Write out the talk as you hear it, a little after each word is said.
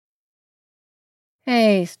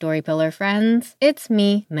Hey, Storypillar friends. It's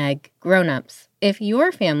me, Meg, Grown-Ups. If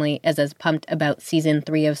your family is as pumped about Season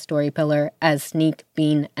 3 of Storypillar as Sneak,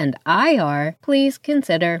 Bean, and I are, please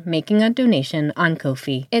consider making a donation on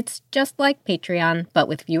Ko-fi. It's just like Patreon, but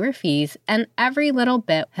with fewer fees, and every little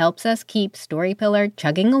bit helps us keep Storypillar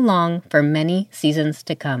chugging along for many seasons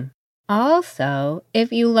to come. Also,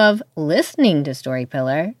 if you love listening to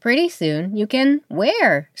Storypillar, pretty soon you can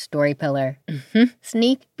wear Storypillar.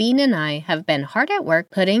 Sneak, Bean, and I have been hard at work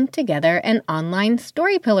putting together an online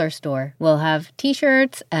Storypillar store. We'll have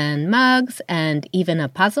t-shirts and mugs and even a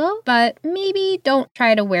puzzle, but maybe don't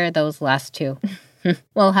try to wear those last two.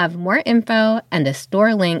 We'll have more info and a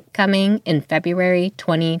store link coming in February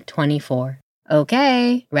 2024.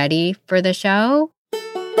 Okay, ready for the show?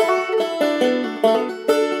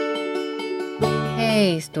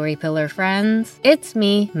 Hey, Storypillar friends. It's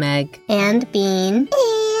me, Meg. And Bean.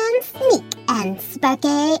 And Sneak and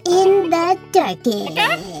Sparky in the darky.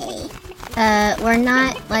 We're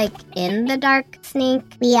not, in the dark, Sneak.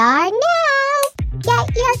 We are now.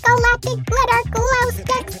 Get your galactic glitter glow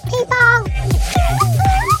sticks, people.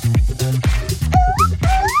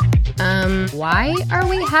 Why are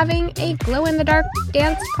we having a glow-in-the-dark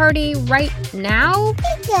dance party right now?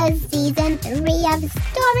 Because Season 3 of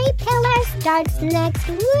Storypillar starts next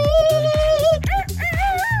week.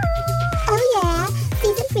 Oh yeah,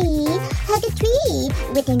 Season 3, hug a tree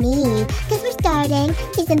with your knee. Because we're starting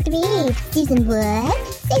Season 3. Season what?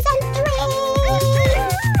 Season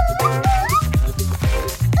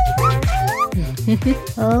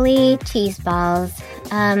 3! Holy cheese balls.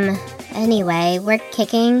 Anyway, we're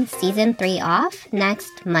kicking Season 3 off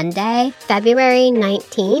next Monday, February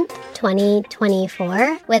 19th,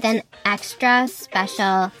 2024, with an extra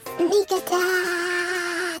special Sneak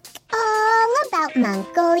attack! All about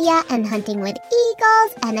Mongolia and hunting with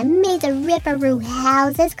eagles and a maze of ripperoo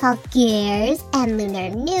houses called Gears and Lunar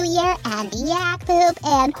New Year and yak poop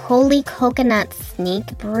and holy coconut.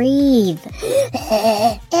 Sneak, breathe.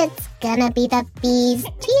 it's gonna be the bee's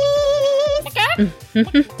cheese!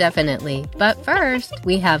 Definitely. But first,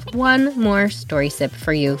 we have one more story sip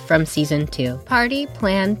for you from Season 2. Party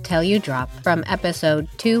Plan Till You Drop from episode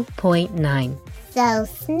 2.9. So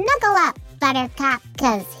snuggle up, Buttercup,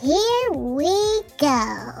 'cause here we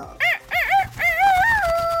go.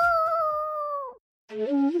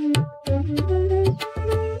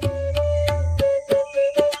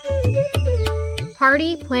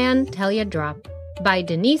 Party Plan Till You Drop by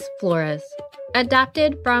Denise Flores.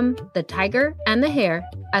 Adapted from The Tiger and the Hare,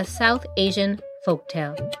 a South Asian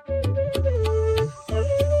folktale.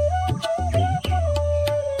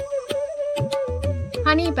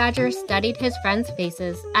 Honey Badger studied his friends'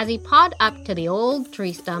 faces as he pawed up to the old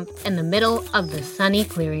tree stump in the middle of the sunny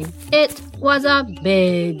clearing. It was a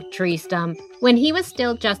big tree stump. When he was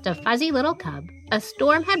still just a fuzzy little cub, a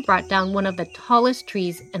storm had brought down one of the tallest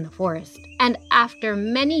trees in the forest. And after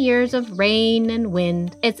many years of rain and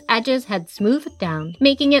wind, its edges had smoothed down,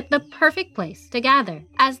 making it the perfect place to gather.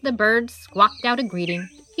 As the birds squawked out a greeting,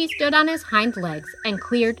 he stood on his hind legs and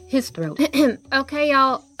cleared his throat. Okay,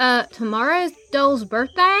 y'all, tomorrow is Dole's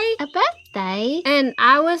birthday? A birthday? And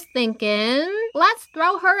I was thinking, let's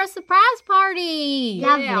throw her a surprise party.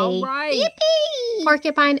 Lovely. Yeah, all right. Yippee!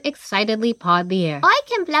 Porcupine excitedly pawed the air. I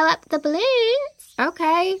can blow up the balloons.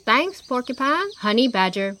 Okay, thanks, Porcupine. Honey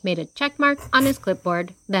Badger made a check mark on his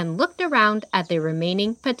clipboard, then looked around at the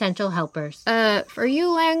remaining potential helpers. For you,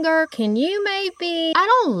 Langer, can you maybe... I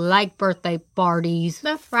don't like birthday parties.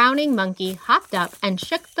 The frowning monkey hopped up and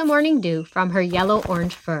shook the morning dew from her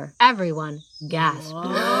yellow-orange fur. Everyone gasped.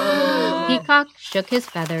 Peacock shook his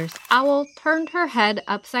feathers. Owl turned her head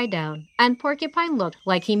upside down, and Porcupine looked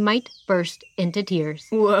like he might burst into tears.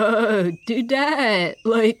 Whoa, do that.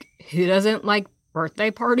 Who doesn't like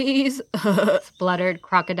birthday parties? Spluttered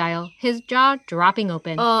Crocodile, his jaw dropping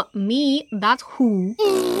open. Me, that's who.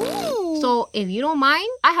 So if you don't mind,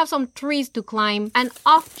 I have some trees to climb. And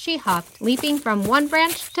off she hopped, leaping from one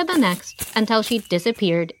branch to the next until she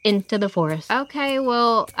disappeared into the forest. Okay,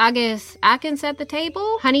 well, I guess I can set the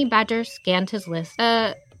table. Honey Badger scanned his list.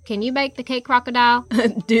 Can you bake the cake, Crocodile?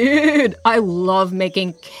 Dude, I love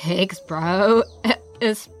making cakes, bro.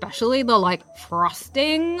 Especially the,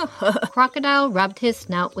 frosting. Crocodile rubbed his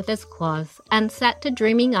snout with his claws and set to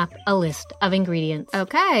dreaming up a list of ingredients.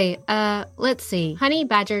 Okay, let's see. Honey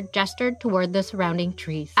Badger gestured toward the surrounding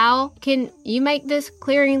trees. Owl, can you make this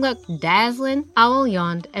clearing look dazzling? Owl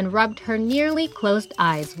yawned and rubbed her nearly closed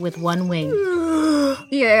eyes with one wing.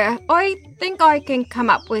 Yeah, I think I can come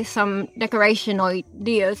up with some decoration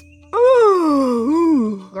ideas.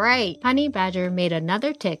 Ooh. Great. Honey Badger made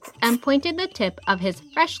another tick and pointed the tip of his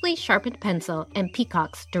freshly sharpened pencil in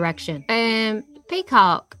Peacock's direction.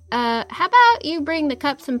 Peacock, how about you bring the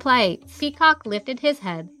cups and plates? Peacock lifted his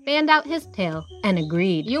head, fanned out his tail, and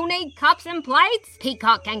agreed. You need cups and plates?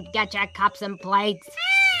 Peacock can get you cups and plates.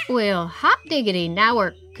 Well, hot diggity, now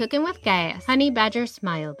we're cooking with gas. Honey Badger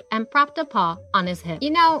smiled and propped a paw on his hip. You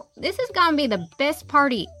know, this is gonna be the best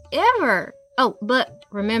party ever. Oh, but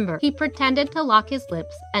remember, he pretended to lock his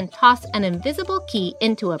lips and toss an invisible key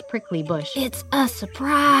into a prickly bush. It's a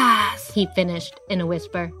surprise, he finished in a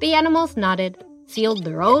whisper. The animals nodded, sealed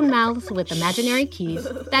their own mouths with imaginary keys,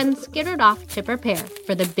 then skittered off to prepare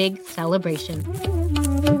for the big celebration.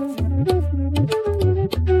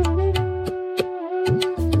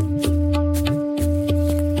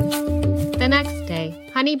 The next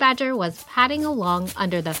day, Honey Badger was padding along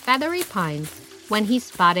under the feathery pines when he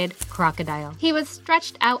spotted Crocodile. He was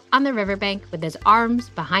stretched out on the riverbank with his arms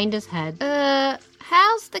behind his head.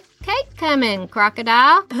 How's the cake coming,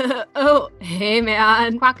 Crocodile? Oh, hey,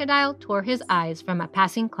 man. Crocodile tore his eyes from a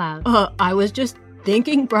passing cloud. I was just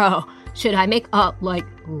thinking, bro, should I make a,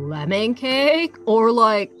 lemon cake or,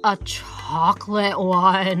 a chocolate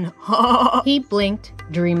one? He blinked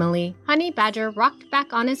dreamily. Honey Badger rocked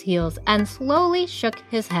back on his heels and slowly shook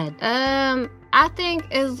his head. I think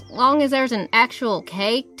as long as there's an actual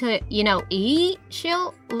cake to, eat,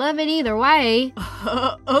 she'll love it either way.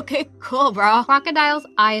 Okay, cool, bro. Crocodile's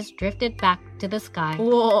eyes drifted back to the sky.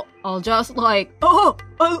 Well, I'll just oh,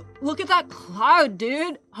 look at that cloud,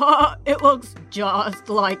 dude. It looks just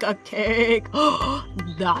like a cake.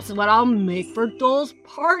 That's what I'll make for Dole's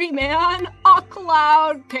party, man. A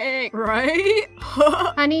cloud cake, right?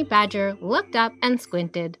 Honey Badger looked up and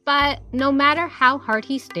squinted, but no matter how hard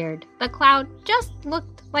he stared, the cloud just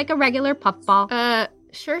looked like a regular puffball.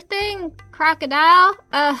 Sure thing, Crocodile.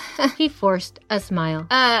 He forced a smile.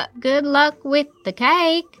 Good luck with the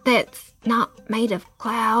cake. That's not made of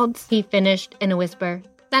clouds, he finished in a whisper,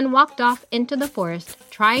 then walked off into the forest,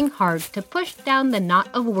 trying hard to push down the knot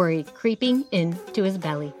of worry creeping into his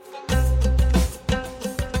belly.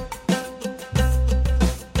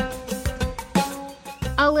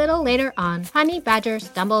 A little later on, Honey Badger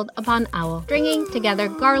stumbled upon Owl, stringing together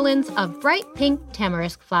garlands of bright pink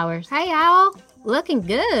tamarisk flowers. Hey, Owl. Looking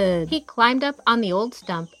good. He climbed up on the old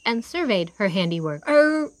stump and surveyed her handiwork.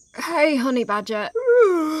 Oh, hey, Honey Badger.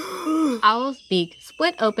 Owl's beak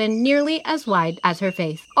split open nearly as wide as her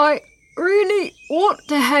face. I really want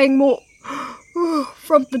to hang more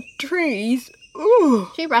from the trees.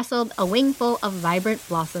 She rustled a wingful of vibrant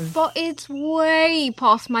blossoms. But it's way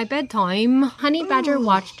past my bedtime. Honey Badger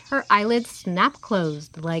watched her eyelids snap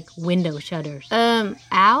closed like window shutters.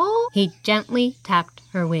 Owl? He gently tapped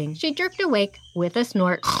her wing. She jerked awake with a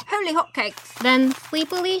snort. Holy hotcakes! Then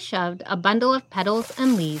sleepily shoved a bundle of petals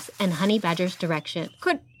and leaves in Honey Badger's direction.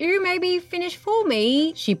 Could you maybe finish for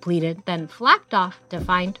me? She pleaded, then flapped off to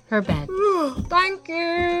find her bed. Thank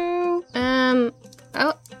you.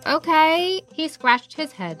 Oh, okay. He scratched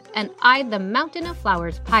his head and eyed the mountain of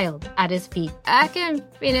flowers piled at his feet. I can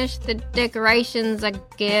finish the decorations, I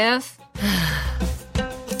guess.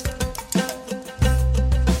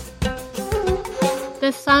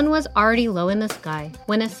 The sun was already low in the sky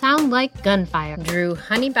when a sound like gunfire drew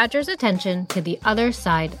Honey Badger's attention to the other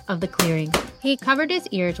side of the clearing. He covered his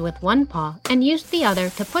ears with one paw and used the other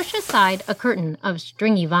to push aside a curtain of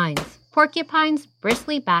stringy vines. Porcupine's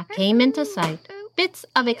bristly back came into sight, bits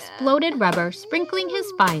of exploded rubber sprinkling his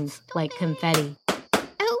spines like confetti.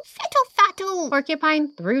 Oh, fattle!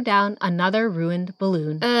 Porcupine threw down another ruined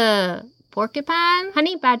balloon. Porcupine?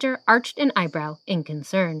 Honey Badger arched an eyebrow in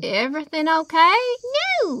concern. Everything okay?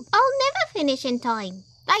 No, I'll never finish in time.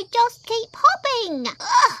 They just keep hopping.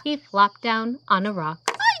 Ugh. He flopped down on a rock.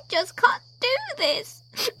 I just can't do this.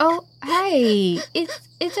 Oh, hey,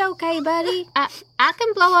 it's okay, buddy. I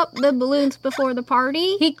can blow up the balloons before the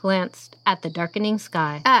party. He glanced at the darkening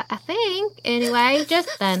sky. I think, anyway.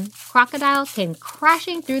 Just then, Crocodile came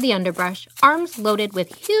crashing through the underbrush, arms loaded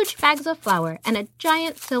with huge bags of flour and a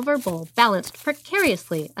giant silver bowl balanced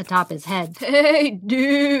precariously atop his head. Hey,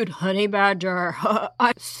 dude, Honey Badger.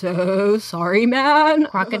 I'm so sorry, man.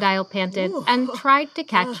 Crocodile panted and tried to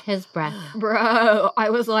catch his breath. Bro, I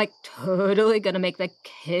was totally gonna make the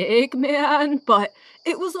cake, man, but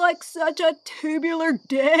it was such a tubular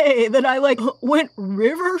day that I went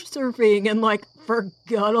river surfing and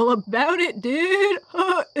forgot all about it, dude.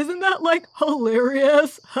 Isn't that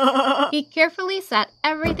hilarious? He carefully set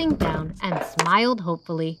everything down and smiled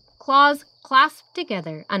hopefully. claws clasped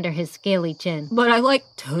together under his scaly chin. But I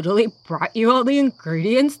totally brought you all the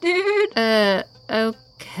ingredients, dude.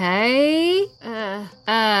 Okay.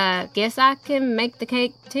 Guess I can make the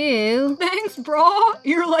cake too. Thanks, brah.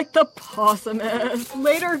 You're like the possumest.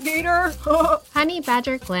 Later, Gator. Honey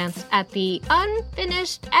Badger glanced at the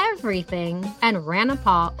unfinished everything and ran a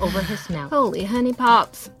paw over his snout. Holy honey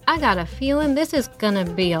pops. I got a feeling this is gonna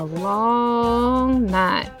be a long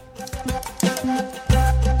night.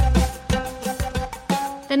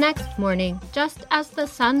 The next morning, just as the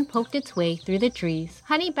sun poked its way through the trees,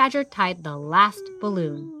 Honey Badger tied the last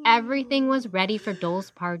balloon. Everything was ready for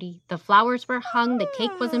Dole's party. The flowers were hung, the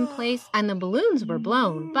cake was in place, and the balloons were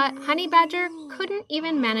blown. But Honey Badger couldn't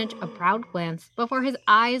even manage a proud glance before his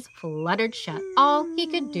eyes fluttered shut. All he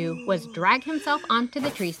could do was drag himself onto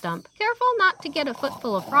the tree stump, careful not to get a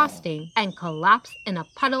footful of frosting, and collapse in a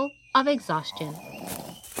puddle of exhaustion.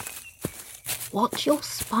 Watch your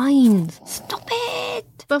spines. Stop it!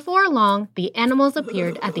 Before long, the animals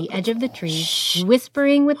appeared at the edge of the tree,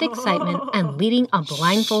 whispering with excitement and leading a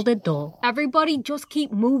blindfolded Dole. Everybody just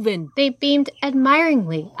keep moving. They beamed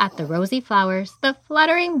admiringly at the rosy flowers, the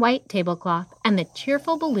fluttering white tablecloth, and the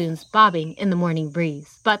cheerful balloons bobbing in the morning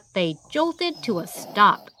breeze. But they jolted to a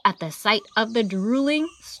stop at the sight of the drooling,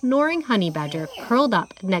 snoring honey badger curled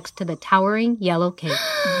up next to the towering yellow cake.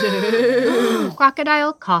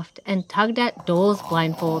 Crocodile coughed and tugged at Dole's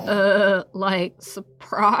blindfold.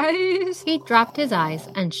 Surprise? He dropped his eyes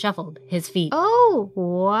and shuffled his feet. Oh,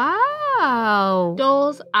 wow.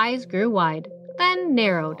 Dole's eyes grew wide, then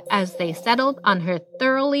narrowed as they settled on her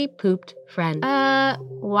thoroughly pooped friend.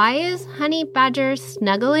 Why is Honey Badger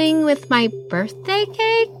snuggling with my birthday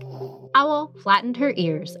cake? Owl flattened her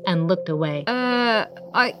ears and looked away.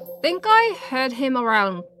 I think I heard him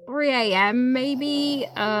around 3 a.m. maybe,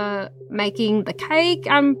 making the cake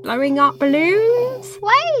and blowing up balloons.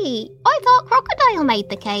 Wait, I thought Crocodile made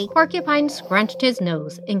the cake. Porcupine scrunched his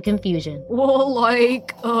nose in confusion. Well,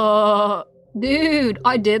 dude,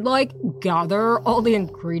 I did, gather all the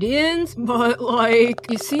ingredients, but,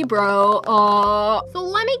 you see, bro, So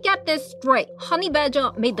let me get this straight. Honey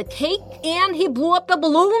Badger made the cake and he blew up the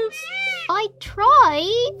balloons? I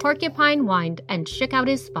tried. Porcupine whined and shook out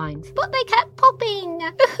his spines. But they kept popping.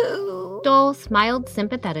 Dole smiled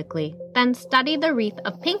sympathetically, then studied the wreath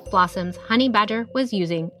of pink blossoms Honey Badger was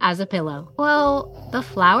using as a pillow. Well, the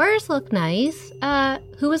flowers look nice.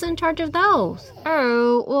 Who was in charge of those?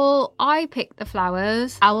 Oh, well, I picked the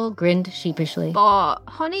flowers. Owl grinned sheepishly. But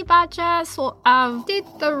Honey Badger sort of did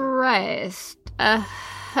the rest.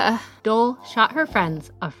 Dole shot her friends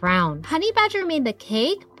a frown. Honey Badger made the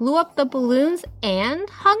cake, blew up the balloons, and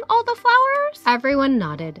hung all the flowers? Everyone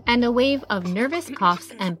nodded, and a wave of nervous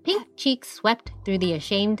coughs and pink cheeks swept through the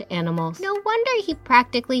ashamed animals. No wonder he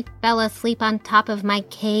practically fell asleep on top of my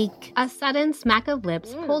cake. A sudden smack of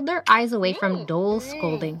lips pulled their eyes away from Dole's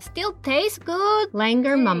scolding. Still tastes good,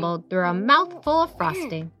 Langer mumbled through a mouthful of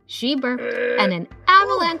frosting. She burped, and an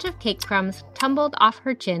avalanche of cake crumbs tumbled off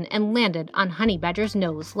her chin and landed on Honey Badger's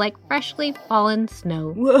nose like freshly fallen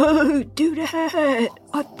snow. Whoa, dudette!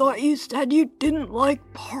 I thought you said you didn't like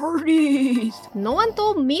parties. No one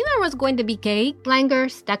told me there was going to be cake.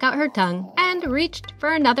 Langer stuck out her tongue and reached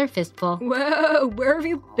for another fistful. Whoa, where have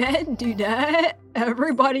you been, dudette?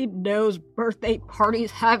 Everybody knows birthday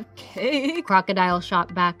parties have cake. Crocodile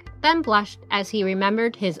shot back, then blushed as he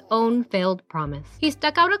remembered his own failed promise. He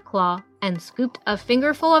stuck out a claw and scooped a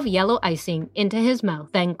fingerful of yellow icing into his mouth,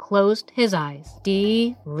 then closed his eyes.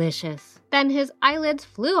 Delicious. Then his eyelids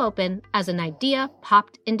flew open as an idea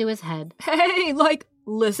popped into his head. Hey,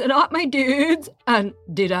 listen up, my dudes and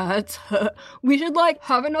dudettes. We should,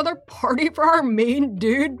 have another party for our main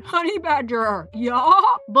dude, Honey Badger. Yeah?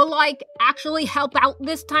 But, actually help out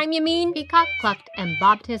this time, you mean? Peacock clucked and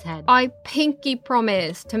bobbed his head. I pinky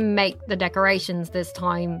promise to make the decorations this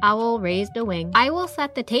time. Owl raised a wing. I will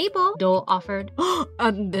set the table, Dole offered.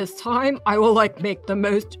 And this time, I will, make the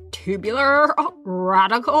most tubular,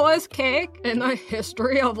 radicalist cake in the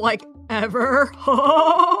history of, ever.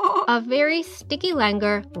 A very sticky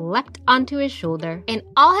Langer leapt onto his shoulder. And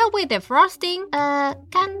I'll help with the frosting. Can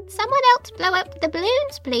someone else blow up the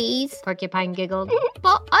balloons, please? Porcupine giggled.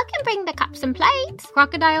 But I can bring the cups and plates.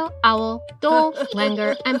 Crocodile, Owl, Dole,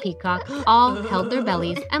 Langer, and Peacock all held their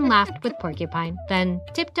bellies and laughed with Porcupine, then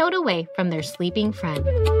tiptoed away from their sleeping friend.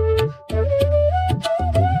 Get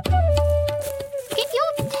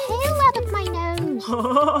your tail out of my nose.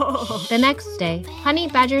 The next day, Honey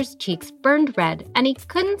Badger's cheeks burned red, and he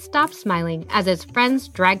couldn't stop smiling as his friends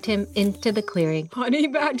dragged him into the clearing. Honey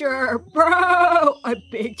Badger, bro! I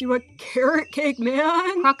baked you a carrot cake,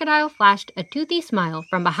 man! Crocodile flashed a toothy smile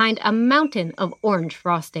from behind a mountain of orange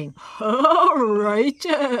frosting. Oh,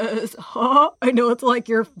 righteous! Huh? I know it's like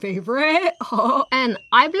your favorite. Huh? And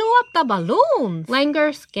I blew up the balloons!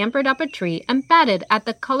 Langur scampered up a tree and batted at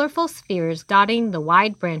the colorful spheres dotting the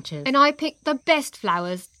wide branches. And I picked the best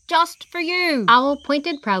flowers just for you. Owl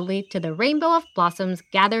pointed proudly to the rainbow of blossoms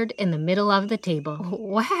gathered in the middle of the table.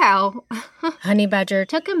 Wow. Honey Badger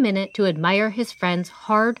took a minute to admire his friend's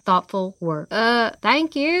hard, thoughtful work.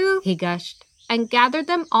 Thank you, he gushed, and gathered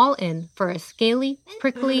them all in for a scaly,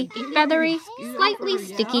 prickly, feathery, slightly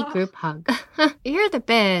sticky group hug. You're the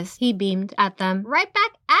best. He beamed at them. Right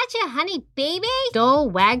back at you, honey baby. Dole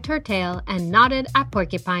wagged her tail and nodded at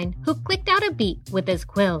Porcupine, who clicked out a beat with his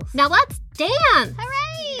quills. Now let's dance. Hooray!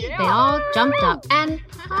 They all jumped up and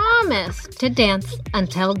promised to dance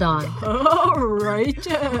until dawn. Oh, righteous!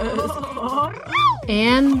 Huh?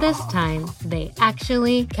 And this time, they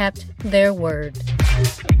actually kept their word.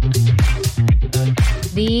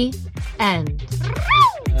 The end.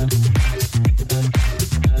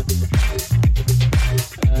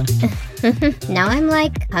 Now I'm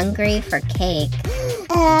like hungry for cake.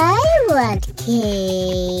 I want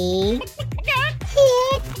cake.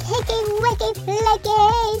 Here, picky, wicky, flicky,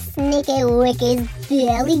 sneaky, wicky's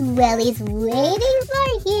belly welly's waiting for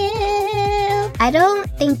you. I don't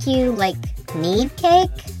think you, need cake,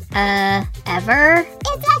 ever.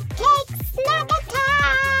 It's a cake snack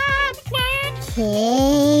attack!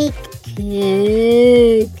 Cake.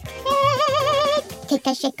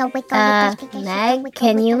 Meg,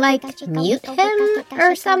 can you, mute him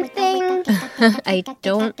or something? I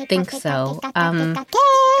don't think so.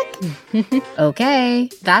 Okay,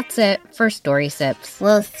 that's it for Story Sips.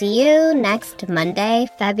 We'll see you next Monday,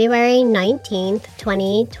 February 19th,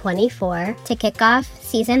 2024, to kick off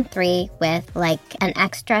Season 3 with, an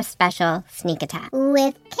extra special sneak attack.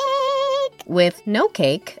 With cake! With no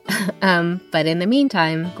cake. But in the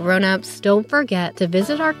meantime, grown-ups, don't forget to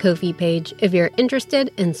visit our Ko-fi page if you're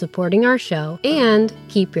interested in supporting our show, and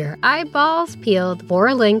keep your eyeballs peeled for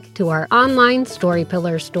a link to our online Story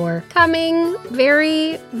Pillar store coming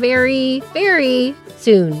very, very, very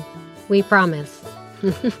soon. We promise.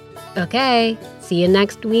 Okay, see you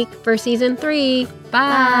next week for Season 3.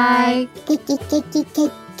 Bye!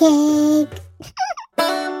 Cake.